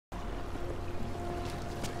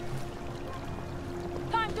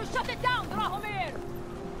Shut it down, Drahomir!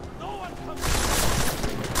 No one comes.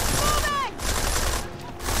 Moving!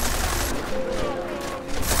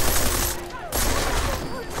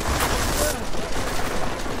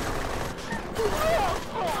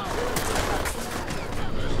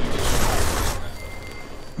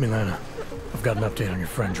 Milena, I've got an update on your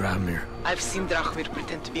friend Drahomir. I've seen Drahomir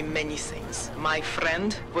pretend to be many things. My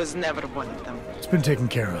friend was never one of them. It's been taken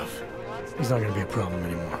care of. He's not gonna be a problem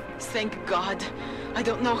anymore. Thank God. I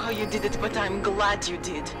don't know how you did it, but I'm glad you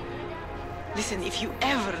did. Listen, if you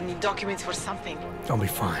ever need documents for something... I'll be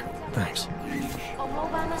fine. Thanks.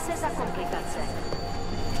 Omlouvám se za komplikace.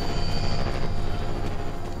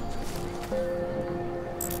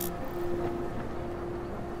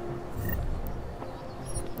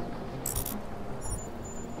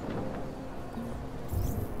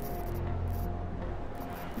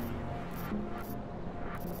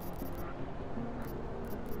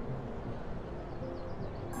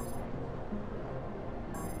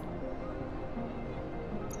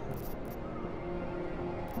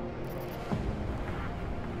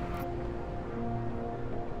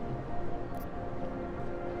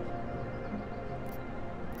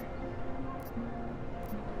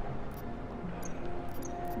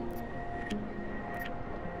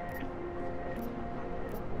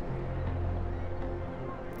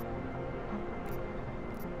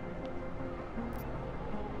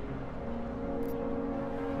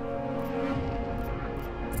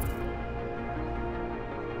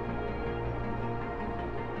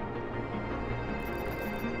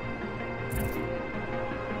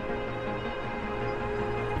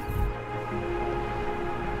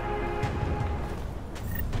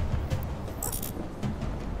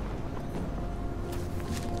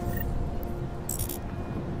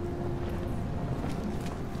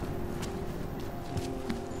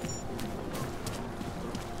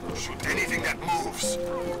 Shoot anything that moves.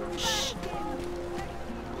 Shh.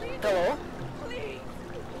 Hello?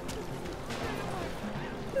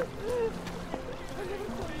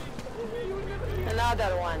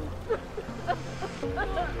 Another one.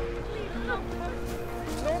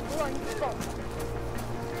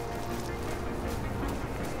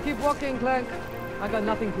 Keep walking, Clank. I got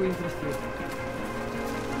nothing to interest you.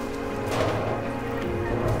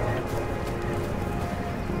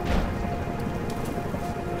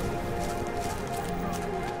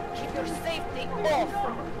 Keep your safety off!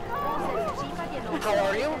 How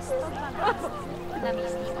are you? Na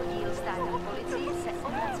místní oddíl státní policie se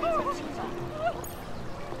obrací za případ.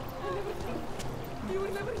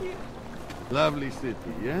 Lovely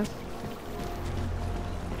city, yes?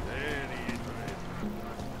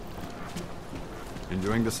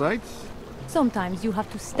 Enjoying the sights? Sometimes you have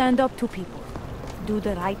to stand up to people. Do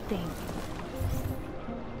the right thing.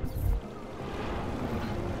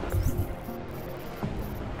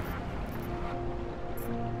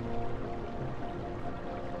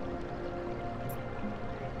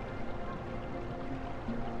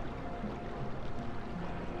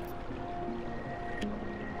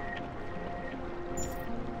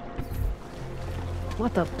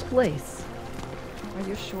 What a place. Are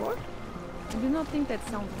you sure? I do not think that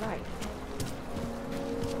sounds right.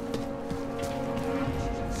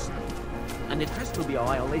 And it has to be a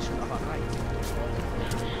violation of our rights.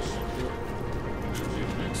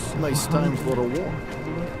 It's a nice time for a war.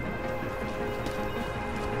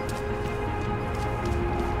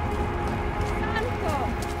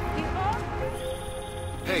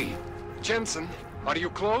 Hey, Jensen, are you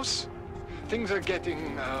close? Things are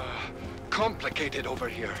getting, complicated over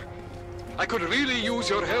here. I could really use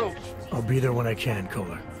your help. I'll be there when I can,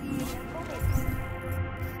 Kohler.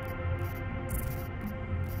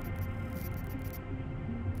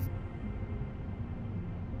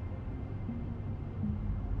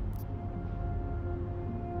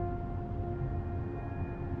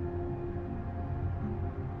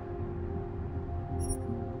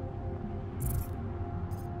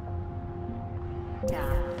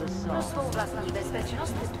 Pro svou vlastní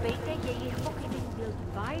bezpečnost dbejte jejich pokyny. Built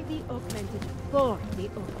by the augmented for the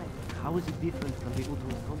augmented. How is it different from the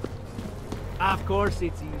Ultimate Company? Of course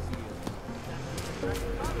it's easier.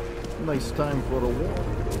 Nice time for a war.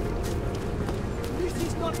 This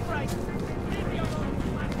is not right.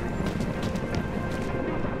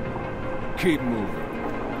 Keep moving.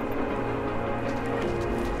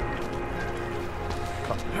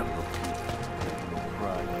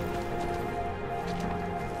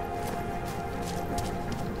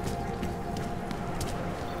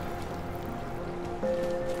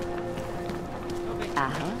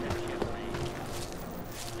 Aha.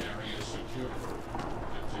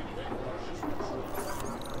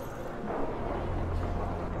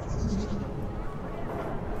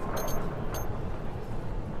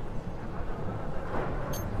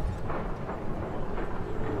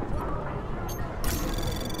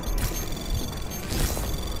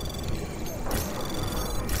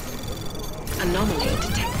 Anomaly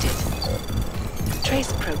detected.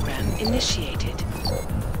 Trace program initiated.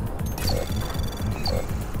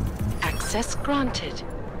 Access granted.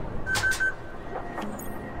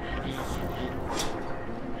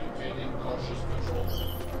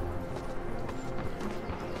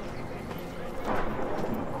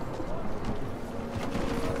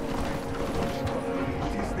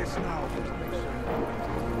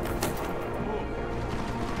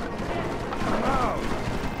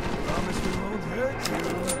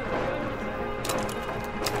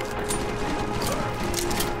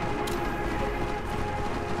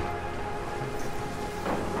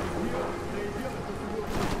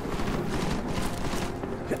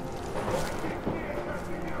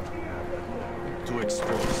 Too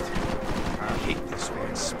exposed. I hate these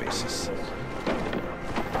wide spaces.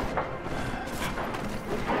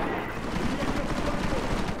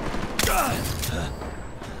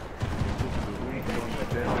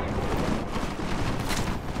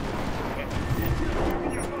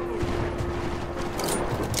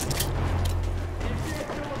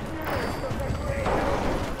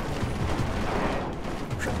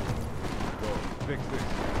 Fix this.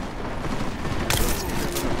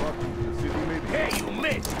 Hey, you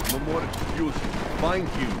missed! No more excuses. Thank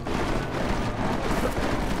you.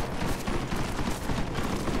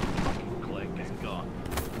 Clegg is gone.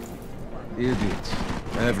 Idiots.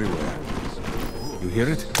 Everywhere. You hear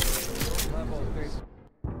it?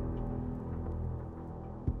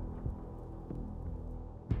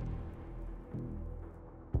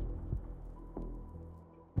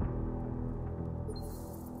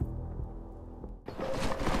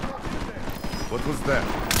 What was that?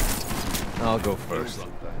 I'll go first.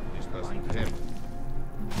 This doesn't him.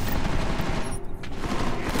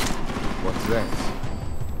 What's that?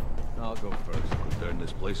 I'll go first. Could turn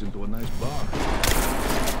this place into a nice bar.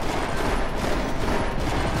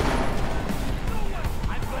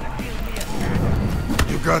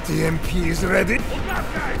 You got the MPs ready?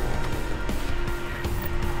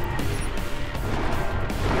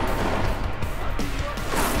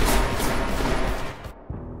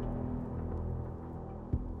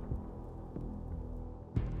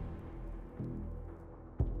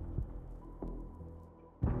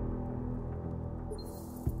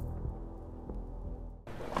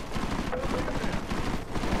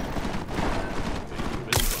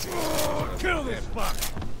 Kill this fuck!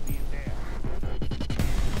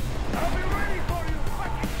 I'll be ready for you,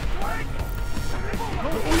 fucking twig!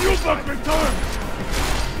 Will you fuck return?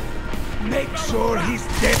 Make sure he's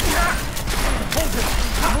dead. Hold it!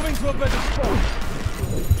 Moving to a better spot.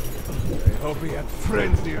 I hope he had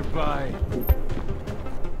friends nearby.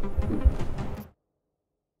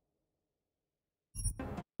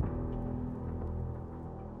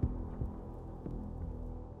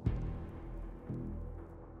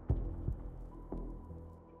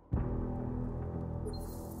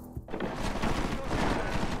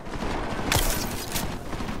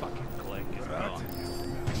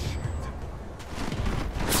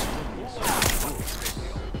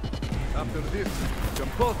 After this,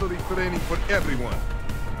 compulsory training for everyone.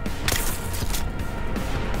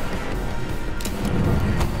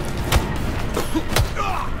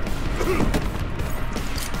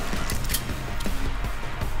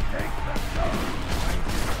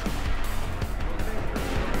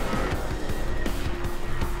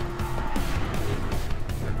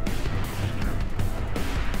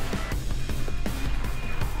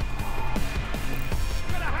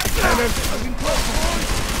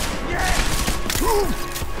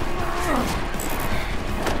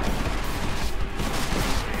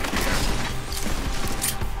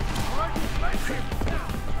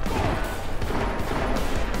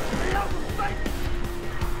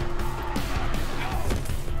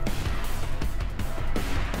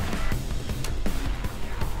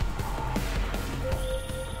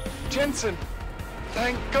 Jensen!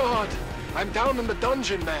 Thank God! I'm down in the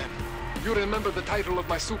dungeon, man. You remember the title of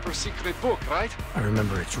my super secret book, right? I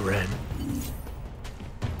remember it's red.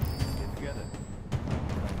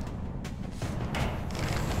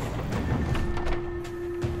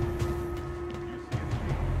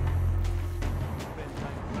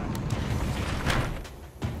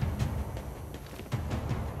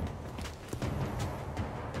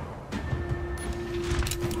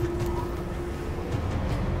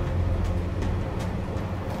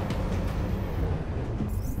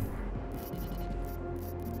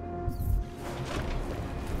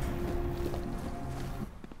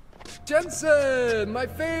 Jensen, my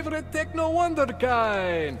favorite techno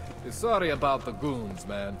wonderkind. Sorry about the goons,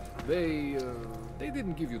 man. They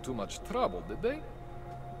didn't give you too much trouble, did they?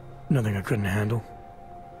 Nothing I couldn't handle.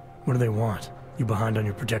 What do they want? You behind on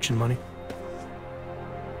your protection money?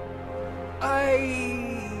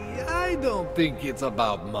 don't think it's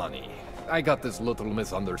about money. I got this little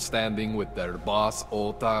misunderstanding with their boss,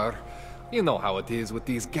 Otar. You know how it is with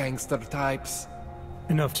these gangster types.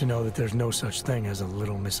 Enough to know that there's no such thing as a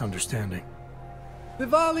little misunderstanding.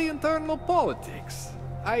 Diwali internal politics.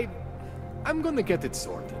 I'm gonna get it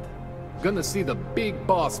sorted. Gonna see the big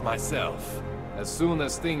boss myself. As soon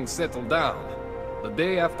as things settle down. The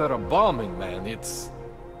day after a bombing, man, it's...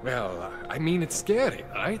 Well, I mean, it's scary,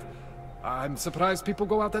 right? I'm surprised people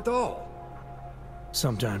go out at all.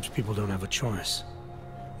 Sometimes people don't have a choice.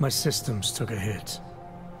 My systems took a hit.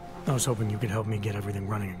 I was hoping you could help me get everything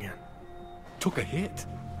running again. Took a hit?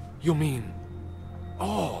 You mean...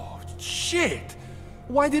 Oh, shit!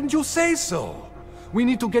 Why didn't you say so? We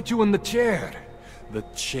need to get you in the chair. The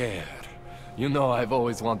chair. You know, I've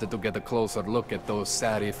always wanted to get a closer look at those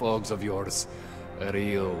Sari fogs of yours. A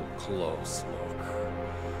real close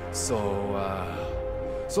look.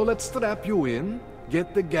 So let's strap you in,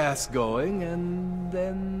 get the gas going, and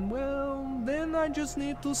then, well, then I just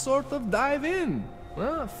need to sort of dive in.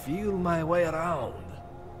 Feel my way around.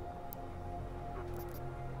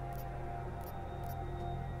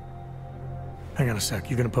 Hang on a sec,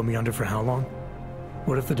 you're gonna put me under for how long?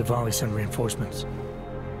 What if the Diwali send reinforcements?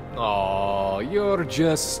 Oh, you're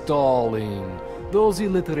just stalling. Those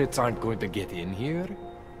illiterates aren't going to get in here.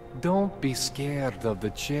 Don't be scared of the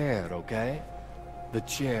chair, okay? The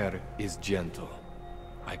chair is gentle.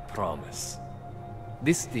 I promise.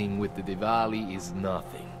 This thing with the Diwali is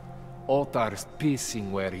nothing. Otar's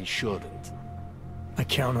pissing where he shouldn't. I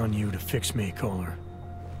count on you to fix me, Kohler.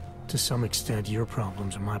 To some extent, your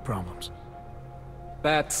problems are my problems.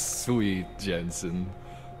 That's sweet, Jensen.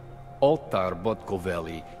 Otar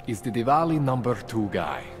Botkovelli is the Diwali #2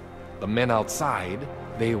 guy. The men outside,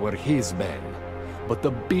 they were his men. But the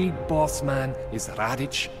big boss man is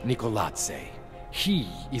Radic Nikoladze. He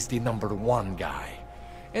is the #1 guy.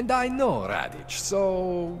 And I know Radic,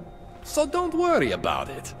 so don't worry about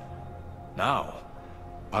it. Now,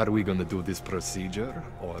 are we gonna do this procedure,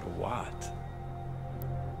 or what?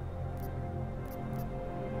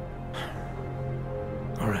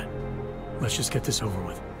 Alright, let's just get this over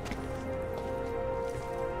with.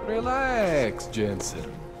 Relax,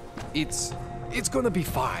 Jensen. It's gonna be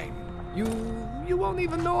fine. You won't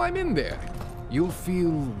even know I'm in there. You'll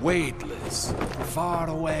feel weightless, far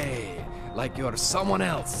away, like you're someone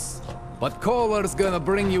else. But Kohler's gonna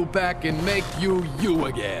bring you back and make you you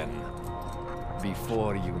again.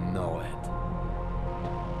 Before you know it.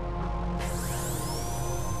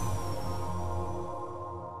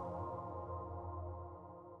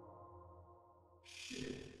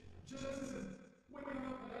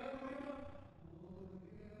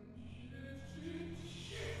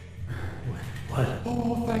 What?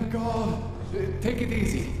 Oh, thank God. Take it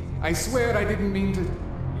easy. I swear I didn't mean to...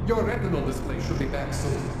 Your retinal display should be back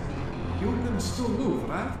soon. You can still move,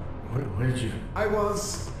 right? Where did you... I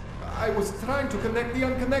was trying to connect the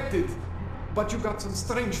unconnected. But you got some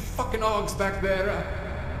strange fucking ogs back there.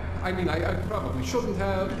 I mean, I probably shouldn't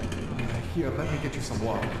have. Here, let me get you some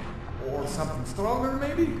water. Or something stronger,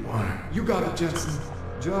 maybe? Water. You got it, Jensen.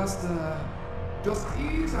 Just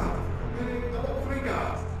ease out. Okay? Don't freak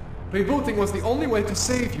out. Rebooting was the only way to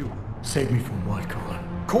save you. Save me from what, Kohler?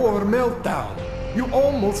 Core meltdown. You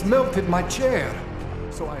almost melted my chair.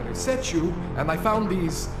 So I reset you, and I found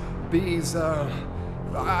these...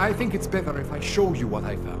 I think it's better if I show you what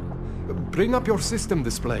I found. Bring up your system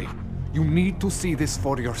display. You need to see this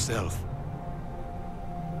for yourself.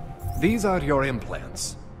 These are your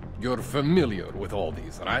implants. You're familiar with all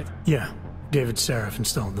these, right? Yeah, David Sarif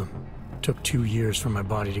installed them. Took 2 years for my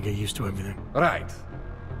body to get used to everything. Right.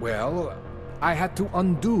 Well, I had to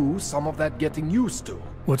undo some of that getting used to.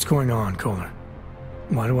 What's going on, Kohler?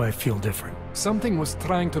 Why do I feel different? Something was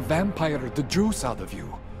trying to vampire the juice out of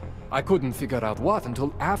you. I couldn't figure out what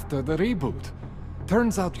until after the reboot.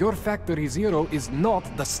 Turns out your Factory Zero is not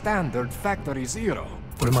the standard Factory Zero.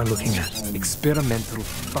 What am I looking at? Experimental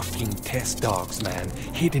fucking test dogs, man.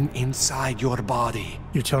 Hidden inside your body.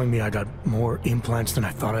 You're telling me I got more implants than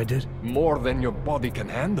I thought I did? More than your body can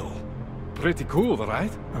handle. Pretty cool,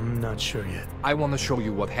 right? I'm not sure yet. I want to show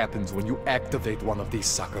you what happens when you activate one of these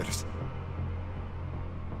suckers.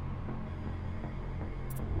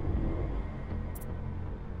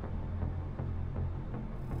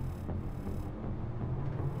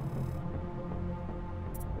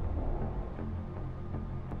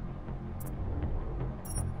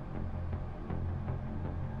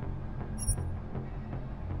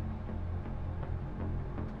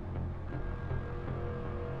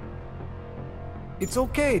 It's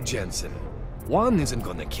okay, Jensen. One isn't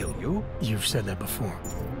gonna kill you. You've said that before.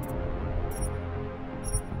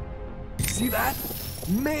 See that?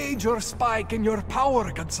 Major spike in your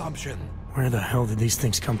power consumption. Where the hell did these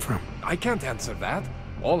things come from? I can't answer that.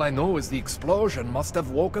 All I know is the explosion must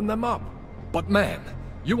have woken them up. But man,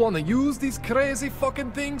 you wanna use these crazy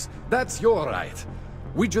fucking things? That's your right.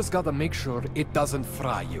 We just gotta make sure it doesn't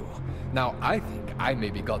fry you. Now, I think I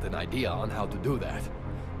maybe got an idea on how to do that.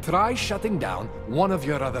 Try shutting down one of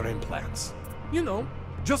your other implants. You know,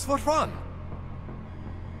 just for fun.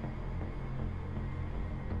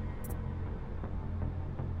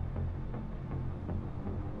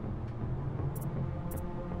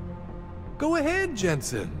 Go ahead,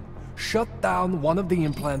 Jensen. Shut down one of the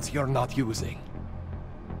implants you're not using.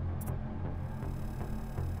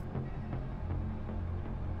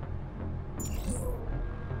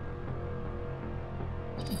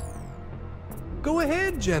 Go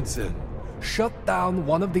ahead, Jensen. Shut down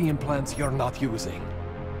one of the implants you're not using.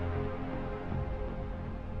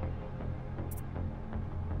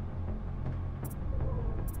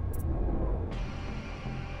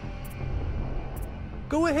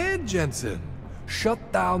 Go ahead, Jensen.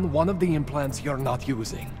 Shut down one of the implants you're not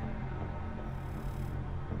using.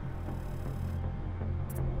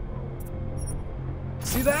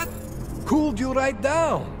 See that? Cooled you right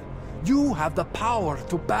down. You have the power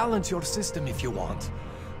to balance your system if you want.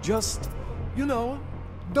 Just, you know,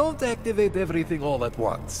 don't activate everything all at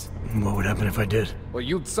once. What would happen if I did? Well,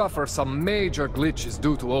 you'd suffer some major glitches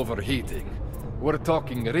due to overheating. We're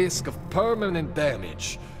talking risk of permanent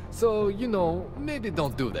damage. So, you know, maybe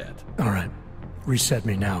don't do that. All right. Reset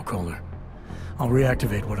me now, Kohler. I'll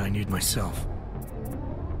reactivate what I need myself.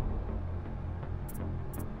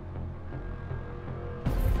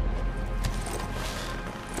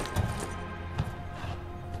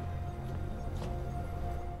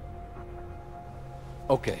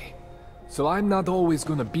 Okay, so I'm not always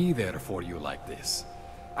gonna be there for you like this.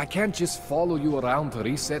 I can't just follow you around to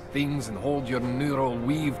reset things and hold your neural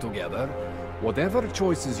weave together. Whatever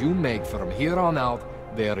choices you make from here on out,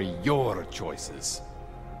 they're your choices.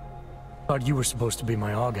 Thought you were supposed to be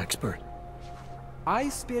my AUG expert. I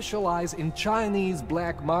specialize in Chinese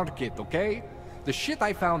black market, okay? The shit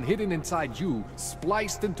I found hidden inside you,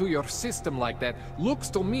 spliced into your system like that, looks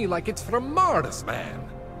to me like it's from Mars, man.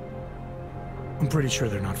 I'm pretty sure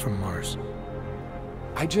they're not from Mars.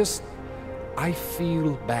 I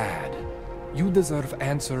feel bad. You deserve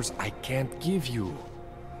answers I can't give you.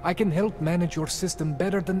 I can help manage your system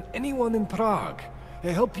better than anyone in Prague.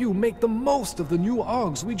 Help you make the most of the new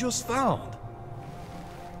AUGs we just found.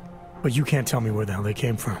 But you can't tell me where the hell they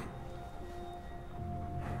came from.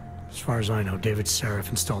 As far as I know, David Seraph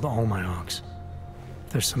installed all my AUGs.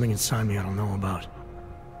 There's something inside me I don't know about.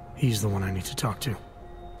 He's the one I need to talk to.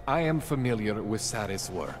 I am familiar with Sarah's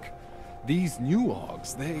work. These new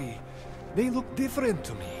AUGs, they look different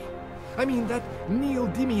to me. I mean, that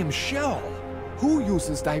neodymium shell. Who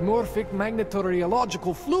uses dimorphic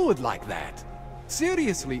magnetorheological fluid like that?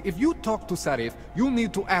 Seriously, if you talk to Sarif, you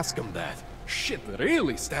need to ask him that. Shit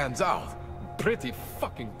really stands out. Pretty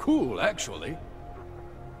fucking cool, actually.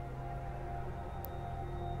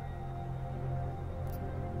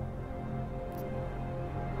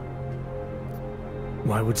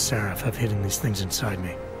 Why would Seraph have hidden these things inside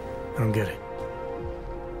me? I don't get it.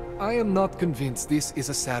 I am not convinced this is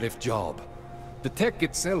a Sarif job. The tech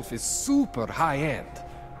itself is super high-end,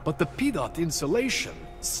 but the PDOT insulation,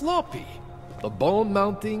 sloppy. The bone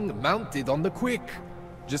mounting, mounted on the quick.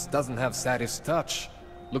 Just doesn't have Sarif's touch.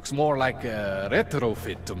 Looks more like a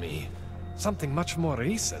retrofit to me. Something much more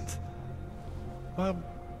recent.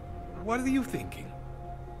 What are you thinking?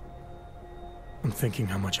 I'm thinking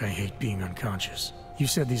how much I hate being unconscious. You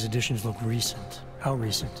said these additions look recent. How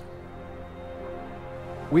recent?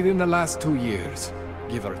 Within the last 2 years,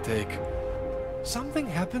 give or take. Something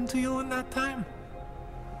happened to you in that time?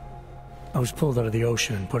 I was pulled out of the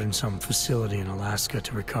ocean and put in some facility in Alaska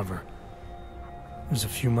to recover. It was a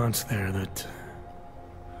few months there that...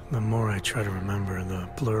 the more I try to remember, the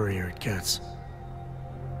blurrier it gets.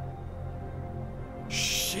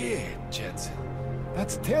 Shit, Jensen.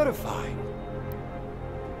 That's terrifying.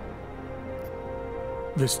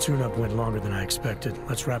 This tune-up went longer than I expected.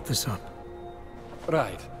 Let's wrap this up.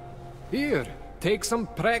 Right. Here, take some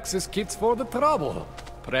Praxis kits for the trouble.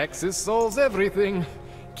 Praxis solves everything.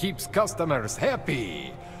 Keeps customers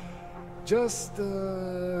happy. Just,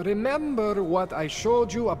 remember what I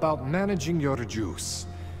showed you about managing your juice.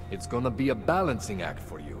 It's gonna be a balancing act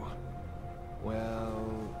for you. Well,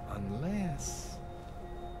 unless...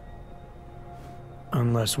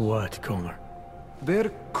 Unless what, Kohler?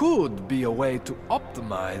 There could be a way to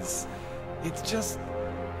optimize. It's just...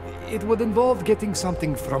 it would involve getting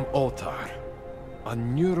something from Otar. A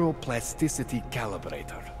neuroplasticity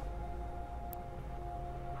calibrator.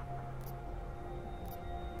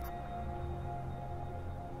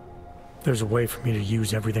 If there's a way for me to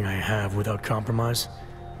use everything I have without compromise,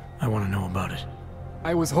 I want to know about it.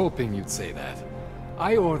 I was hoping you'd say that.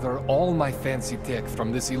 I order all my fancy tech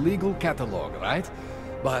from this illegal catalog, right?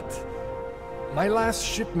 But my last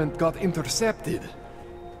shipment got intercepted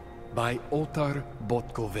by Otar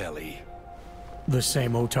Botkoveli. The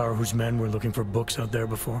same Otar whose men were looking for books out there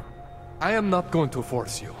before? I am not going to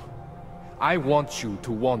force you. I want you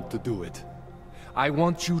to want to do it. I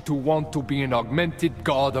want you to want to be an augmented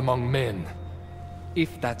god among men.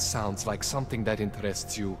 If that sounds like something that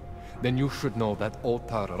interests you, then you should know that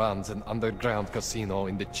Otar runs an underground casino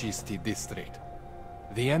in the Chisti district.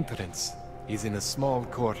 The entrance is in a small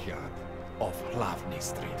courtyard off Hlavny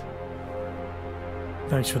Street.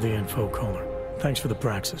 Thanks for the info, Kohler. Thanks for the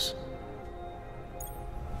praxis.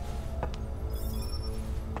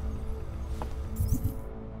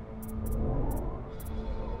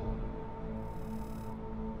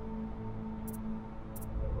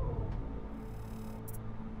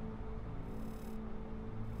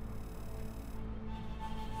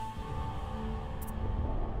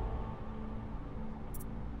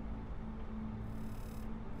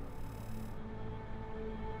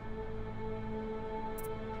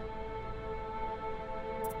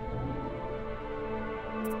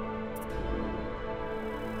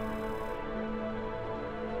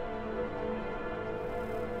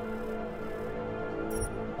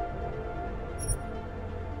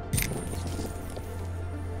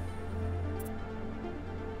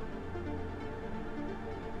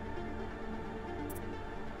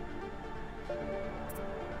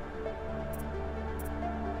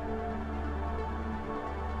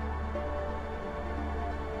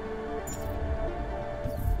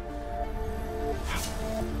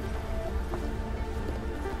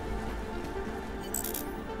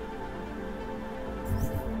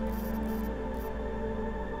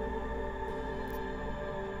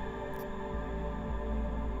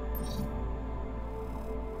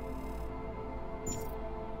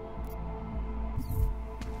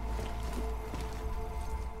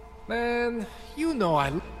 Man, you know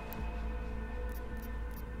I...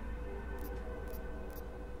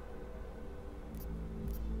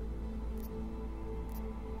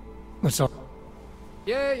 What's up?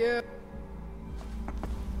 Yeah.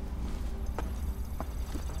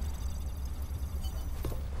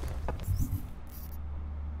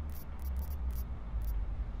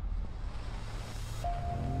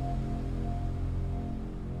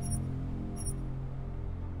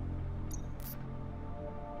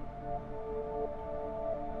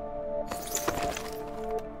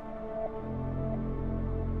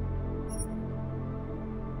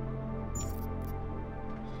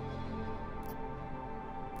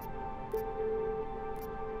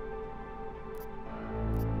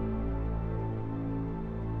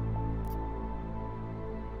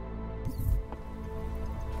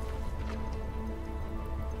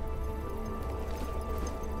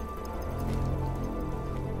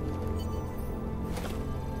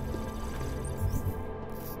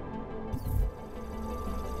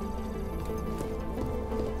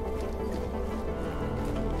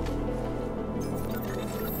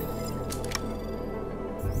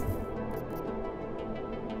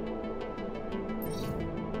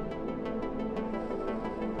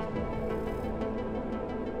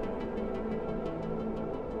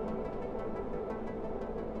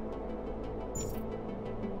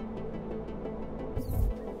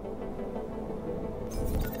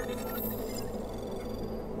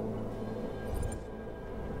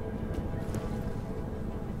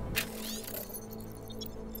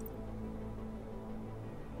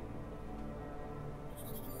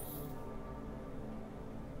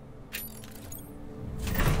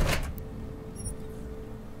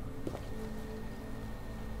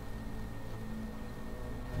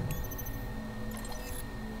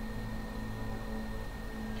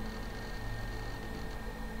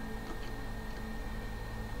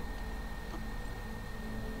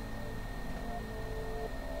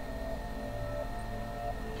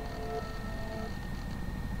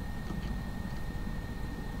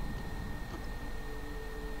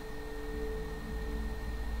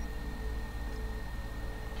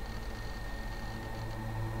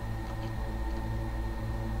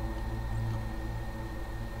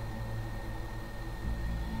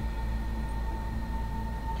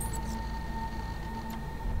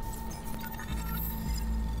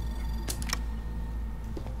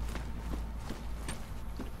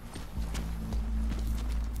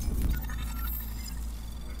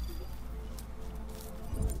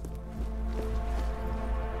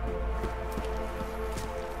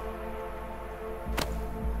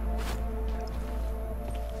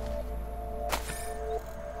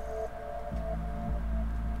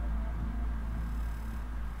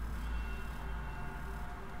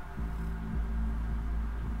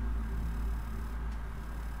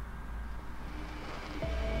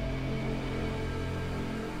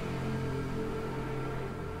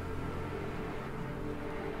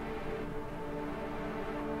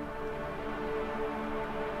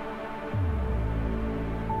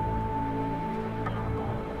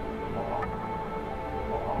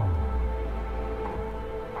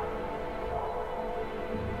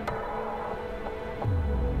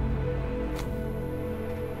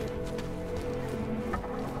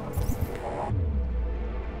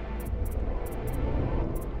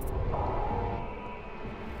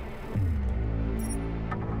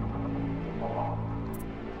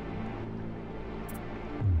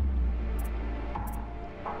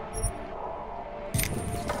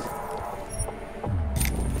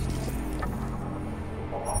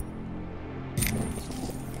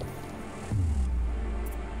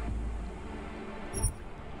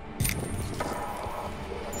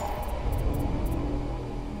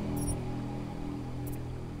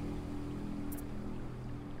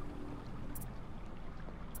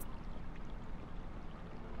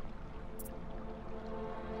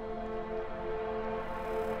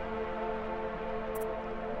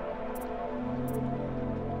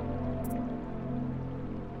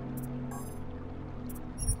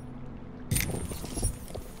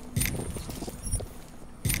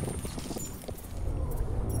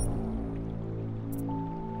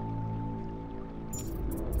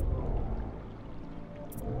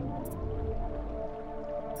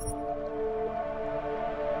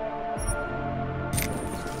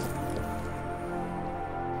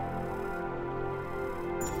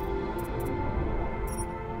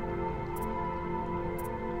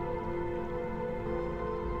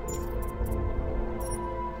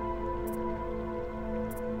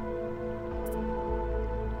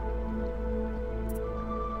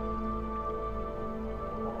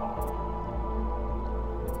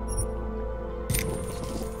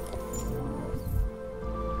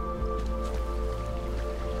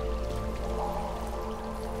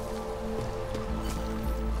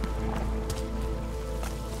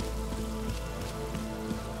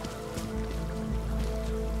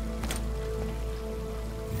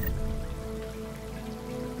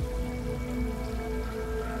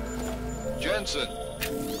 Jensen.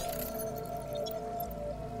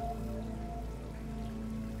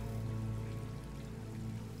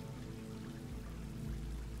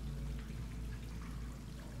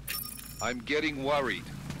 I'm getting worried.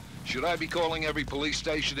 Should I be calling every police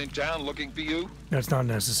station in town looking for you? That's not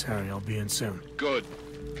necessary. I'll be in soon. Good,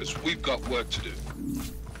 because we've got work to do.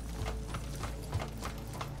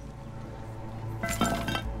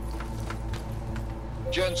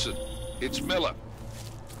 Jensen, it's Miller.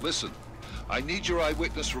 Listen, I need your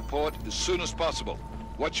eyewitness report as soon as possible.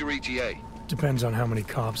 What's your ETA? Depends on how many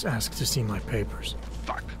cops ask to see my papers.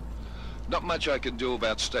 Fuck. Not much I can do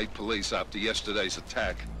about state police after yesterday's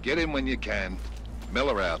attack. Get in when you can.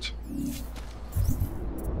 Miller out.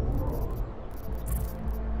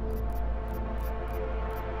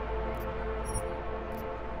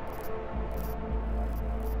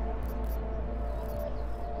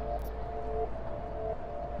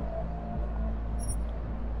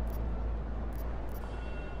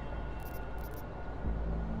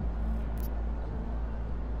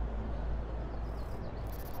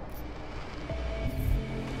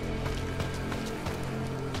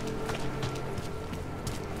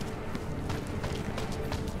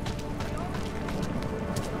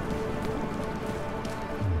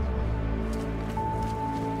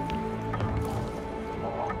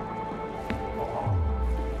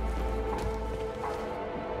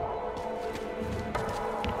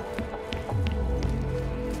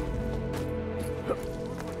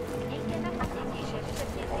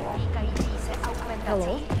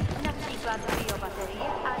 Hello? Například biobaterie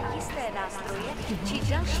a jisté nástroje, či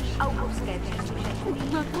další autorské příslušenství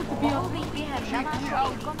mohou být během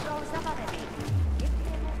namátkových kontrol zabavený.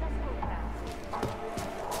 Děkujeme za spolupráci.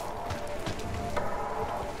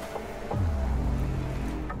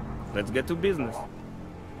 Let's get to business.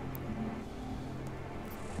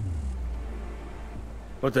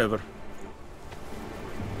 Whatever.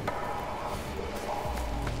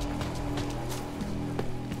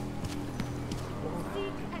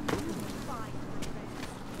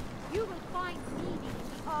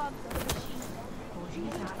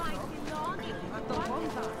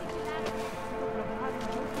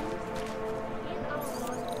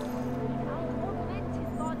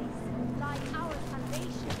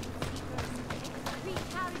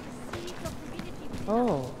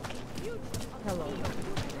 Oh. Hello.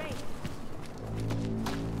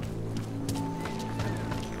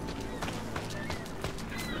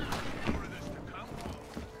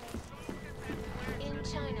 In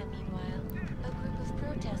China, meanwhile, a group of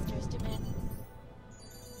protesters demand...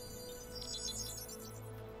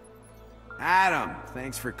 Adam,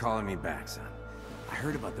 thanks for calling me back, son. I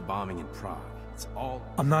heard about the bombing in Prague. It's all...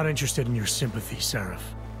 I'm not interested in your sympathy,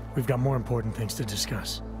 Seraph. We've got more important things to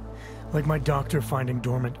discuss. Like my doctor finding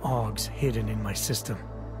dormant augs hidden in my system.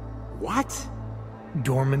 What?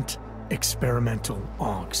 Dormant, experimental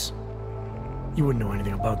augs. You wouldn't know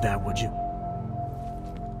anything about that, would you?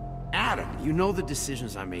 Adam, you know the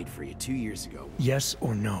decisions I made for you 2 years ago. Yes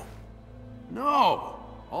or no? No!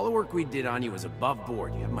 All the work we did on you was above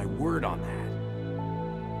board. You have my word on that.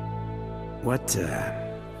 What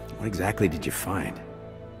exactly did you find?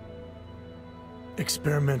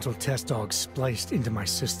 Experimental test augs spliced into my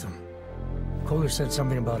system. Kohler said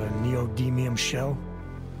something about a neodymium shell.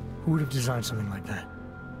 Who would have designed something like that?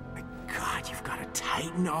 My God, you've got a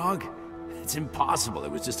Titan aug? It's impossible.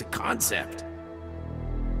 It was just a concept.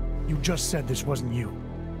 You just said this wasn't you.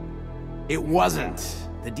 It wasn't.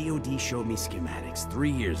 The DoD showed me schematics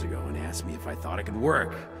 3 years ago and asked me if I thought it could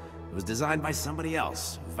work. It was designed by somebody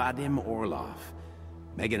else, Vadim Orlov.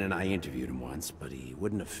 Megan and I interviewed him once, but he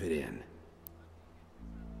wouldn't have fit in.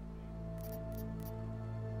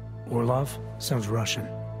 Orlov? Sounds Russian.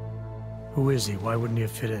 Who is he? Why wouldn't he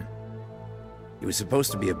have fit in? He was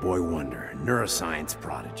supposed to be a boy wonder, a neuroscience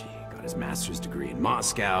prodigy. Got his master's degree in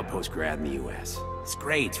Moscow, post-grad in the US. His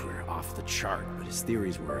grades were off the chart, but his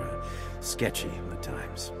theories were sketchy at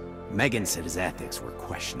times. Megan said his ethics were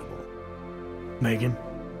questionable. Megan?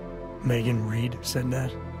 Megan Reed said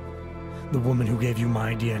that? The woman who gave you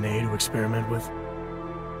my DNA to experiment with?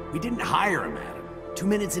 We didn't hire him, Adam. 2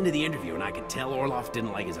 minutes into the interview, and I could tell Orlov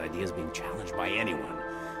didn't like his ideas being challenged by anyone.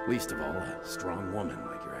 Least of all, a strong woman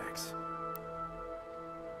like your ex.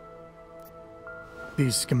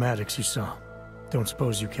 These schematics you saw. Don't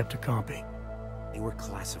suppose you kept a copy? They were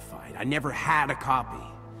classified. I never had a copy.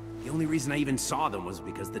 The only reason I even saw them was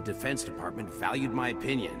because the Defense Department valued my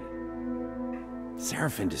opinion.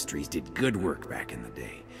 Seraph Industries did good work back in the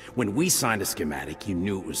day. When we signed a schematic, you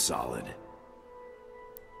knew it was solid.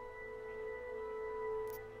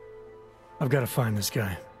 I've got to find this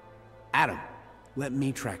guy. Adam, let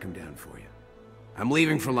me track him down for you. I'm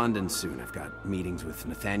leaving for London soon. I've got meetings with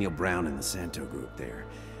Nathaniel Brown and the Santo group there.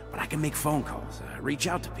 But I can make phone calls, reach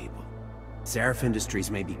out to people. Seraph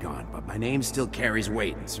Industries may be gone, but my name still carries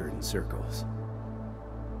weight in certain circles.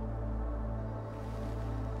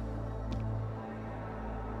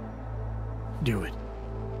 Do it.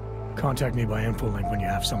 Contact me by infolink when you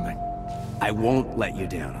have something. I won't let you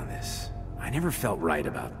down on this. I never felt right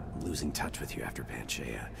about losing touch with you after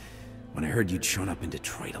Panchaea. When I heard you'd shown up in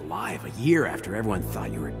Detroit alive a year after everyone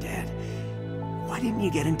thought you were dead. Why didn't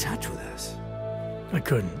you get in touch with us? I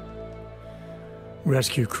couldn't.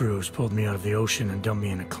 Rescue crews pulled me out of the ocean and dumped me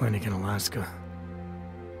in a clinic in Alaska.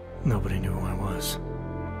 Nobody knew who I was.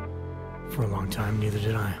 For a long time, neither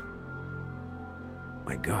did I.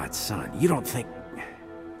 My God, son, you don't think...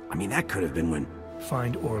 I mean, that could have been when...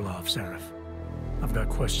 Find Orlov, Seraph. I've got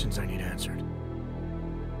questions I need answered.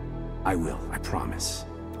 I will, I promise.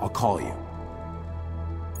 I'll call you.